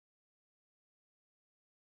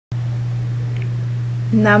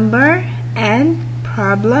Number and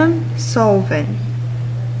problem solving.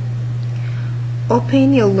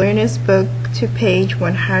 Open your learner's book to page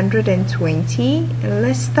 120 and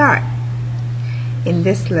let's start. In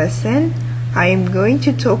this lesson, I am going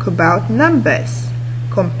to talk about numbers,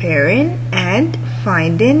 comparing and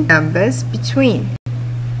finding numbers between.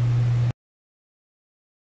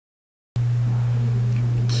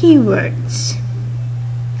 Keywords.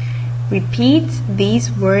 Repeat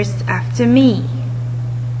these words after me.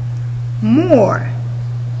 More,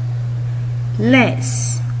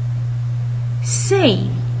 less,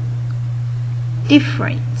 same,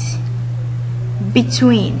 different,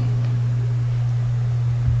 between.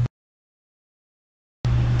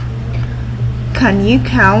 Can you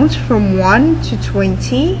count from 1 to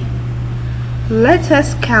 20? Let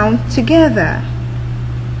us count together.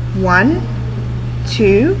 1,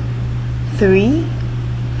 2, 3,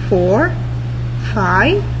 4,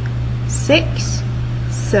 5, 6,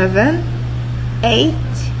 7, 8,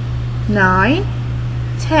 9,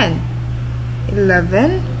 10,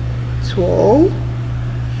 11, 12,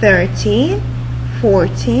 13,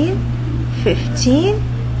 14, 15,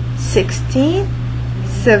 16,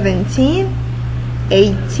 17,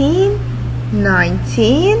 18,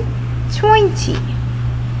 19, 20.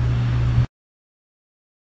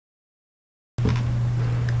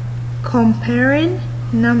 Comparing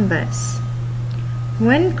numbers.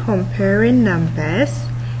 When comparing numbers,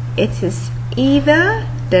 it is either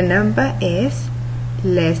the number is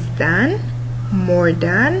less than, more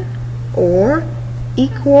than, or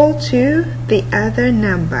equal to the other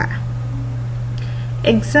number.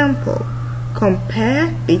 Example,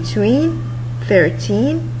 compare between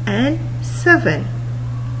 13 and 7.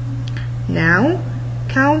 Now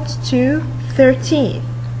count to 13.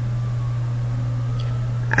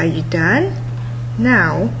 Are you done?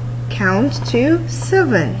 Now count to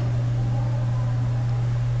 7.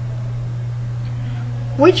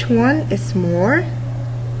 Which one is more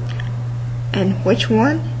and which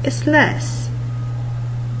one is less?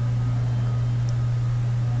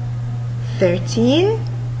 13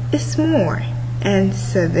 is more and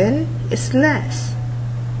 7 is less.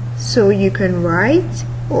 So you can write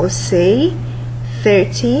or say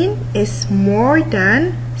 13 is more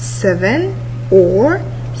than 7 or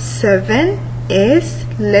 7 is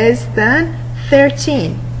less than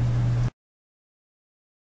 13.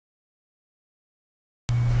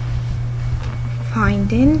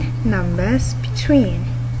 Finding numbers between.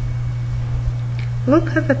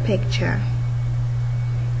 Look at the picture.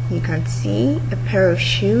 You can see a pair of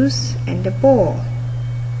shoes and a ball.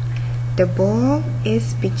 The ball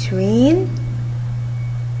is between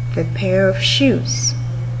the pair of shoes.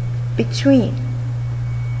 Between.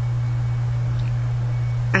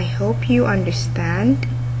 I hope you understand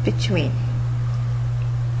between.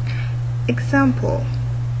 Example.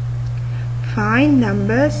 Find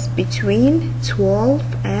numbers between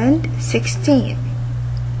 12 and 16.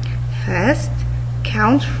 First,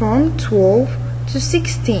 count from 12 to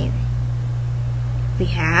 16. We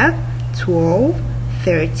have 12,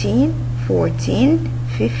 13, 14,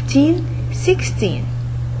 15, 16.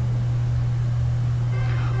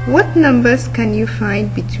 What numbers can you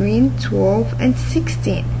find between 12 and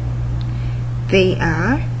 16? They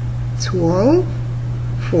are 12,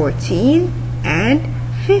 14, and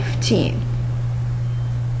 15.